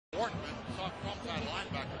Workman, soft front side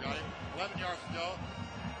linebacker, got him. 11 yards to go.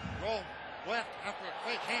 Roll left after a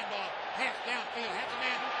quick handoff. Pass downfield. Has a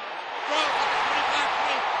man. Throws at the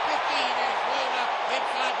 25, 20, 15, and is rolled up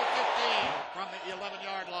inside the 15 from the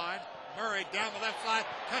 11-yard line. Murray down the left side.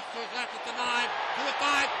 Cuts to his left at the 9, to the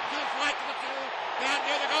 5, to his right to the 2, down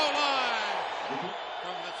near the goal line.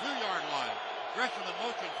 From the 2-yard line. Gresham in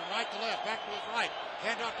motion from right to left, back to his right.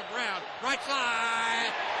 Hand off to Brown. Right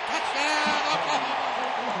side. Touchdown, Oklahoma.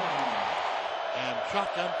 And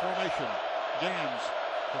shotgun formation. Gaines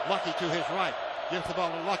with Lucky to his right. Gives the ball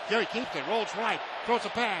to Lucky. Gary keeps it. Rolls right. Throws a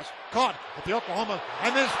pass. Caught at the Oklahoma.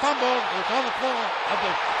 And this fumble is on the floor of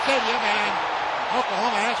the stadium. And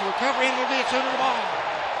Oklahoma has a recovery and it'll be a center ball.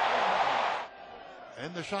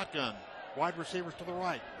 In the shotgun. Wide receivers to the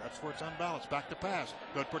right. That's where it's unbalanced. Back to pass.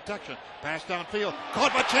 Good protection. Pass downfield.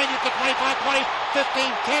 Caught by Cheney at the 25, 20,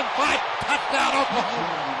 15, 10, 5. Touchdown, Oklahoma.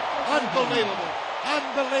 Unbelievable.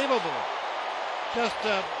 Unbelievable. Just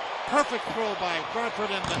a perfect throw by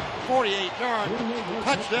Bradford in the 48-yard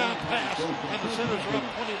touchdown pass. And the Sooners are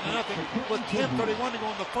up 20-0 with 10:31 to go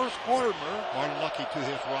in the first quarter. Martin Lucky to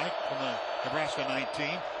his right from the Nebraska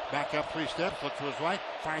 19. Back up 3 steps. Looks to his right.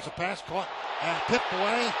 Fires a pass. Caught. And tipped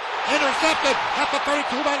away. Intercepted at the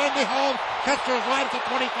 32 by Lindy Holmes. Cuts to his right at the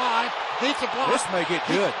 25. Needs a block. This may get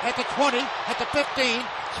good. At the 20, at the 15.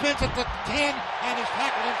 Spins at the 10 and is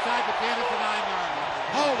tackled inside the 10 at the 9-yard line.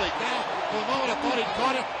 Holy cow. For a moment I thought he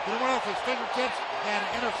caught it. Then went off his fingertips and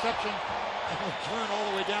an interception. And will turn all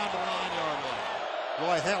the way down to the 9-yard line.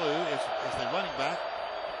 Roy Helu is the running back.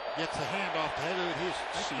 Gets the handoff to Helu. He's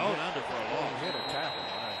snowed under for a long hit or tackle.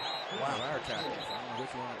 Wow, our tackle. I don't know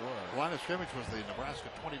which one it was. The line of scrimmage was the Nebraska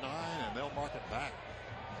 29, and they'll mark it back.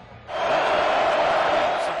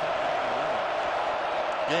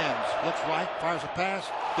 Gans looks right, fires a pass,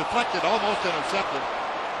 deflected, almost intercepted.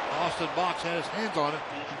 Austin Box had his hands on it,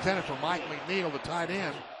 intended for Mike McNeil, the tight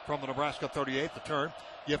end from the Nebraska 38. The turn,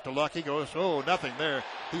 gift to Lucky, goes, nothing there.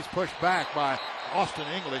 He's pushed back by Austin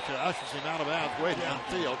English and ushers him out of bounds way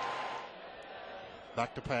downfield.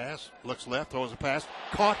 Back to pass, looks left, throws a pass,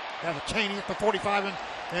 caught, has a Cheney at the 45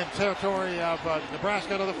 in territory of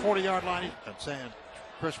Nebraska to the 40-yard line. And saying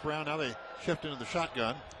Chris Brown, now they shift into the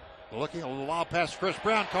shotgun. Looking a little lob pass, Chris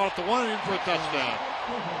Brown caught at the 1 and in for a touchdown.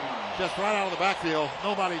 Just right out of the backfield,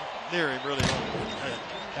 nobody near him really.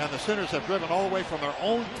 And the Sooners have driven all the way from their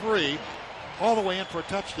own 3, all the way in for a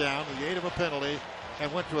touchdown, in the 8 of a penalty,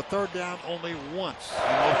 and went to a 3rd down only once.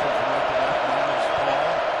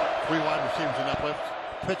 Three wide receivers in that left.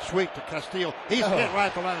 Pitch sweep to Castile. He's hit right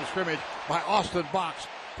at the line of scrimmage by Austin Box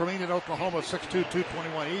from Enid, Oklahoma, 6'2",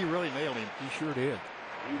 221. He really nailed him. He sure did.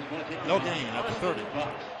 No gain at the 30.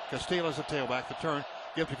 Castile is a tailback. The turn.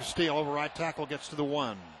 Give to Castile over right tackle. Gets to the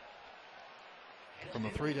 1. From the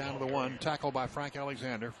 3 down to the 1. Tackle by Frank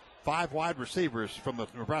Alexander. 5 wide receivers from the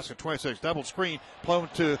Nebraska 26. Double screen. Blown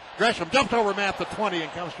to Gresham. Jumped over man at the 20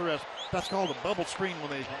 and comes to rest. That's called a bubble screen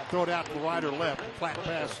when they throw it out to the right or left. Flat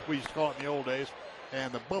pass, we used to call it in the old days.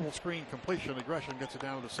 And the bubble screen completion, Gresham gets it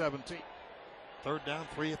down to the 17. 3rd down,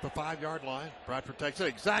 3 at the 5-yard line. Bradford takes it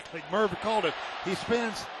exactly. Merv called it. He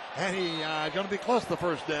spins, and he's going to be close to the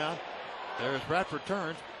 1st down. There's Bradford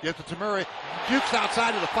turns, gives it to Murray. Jukes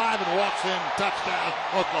outside of the 5 and walks in. Touchdown,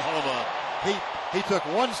 Oklahoma. He took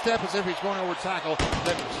 1 step as if he's going over tackle,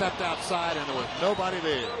 then stepped outside, and there was nobody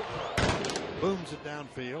there. Booms it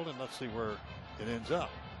downfield, and let's see where it ends up.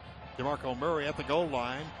 DeMarco Murray at the goal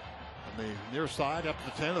line. On the near side, up to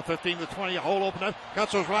the 10, the 15, the 20, a hole open up.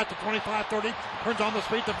 Cuts those right to 25, 30. Turns on the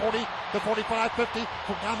speed to 40, to 45, 50.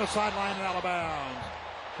 From down the sideline and out of bounds.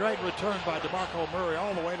 Great return by DeMarco Murray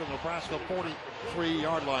all the way to the Nebraska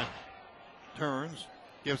 43-yard line. Turns.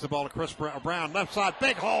 Gives the ball to Chris Brown. Left side,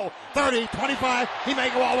 big hole. 30, 25. He may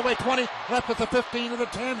go all the way 20. Left at the 15 to the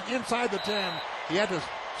 10. Inside the 10. He had to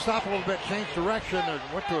stop a little bit, change direction, and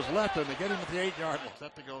went to his left, and they get him at the 8-yard line.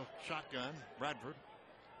 Set to go shotgun. Bradford.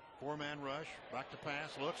 4-man rush. Back to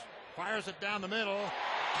pass. Looks. Fires it down the middle.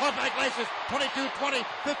 Caught by Glacius. 22, 20,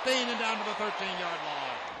 15, and down to the 13-yard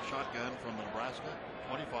line. Shotgun from Nebraska.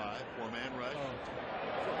 25. 4-man rush.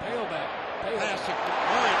 Tailback. Pass to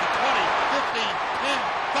Murray at the 20, 15, 10,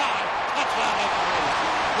 5. Touchdown Oklahoma.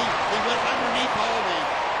 He went underneath all the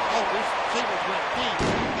receivers went deep.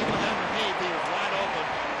 He went underneath. He was wide open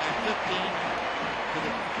at 15 to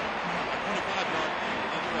the 25-yard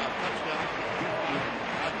touchdown.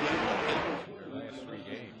 Last 3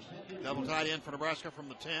 games. Double tight end for Nebraska from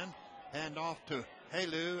the 10. Hand off to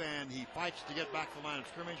Helu, and he fights to get back to the line of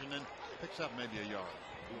scrimmage and then picks up maybe a yard.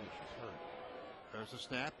 There's a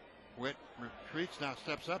snap. Witt retreats, now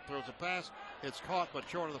steps up, throws a pass. It's caught, but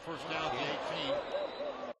short of the 1st down, the 18.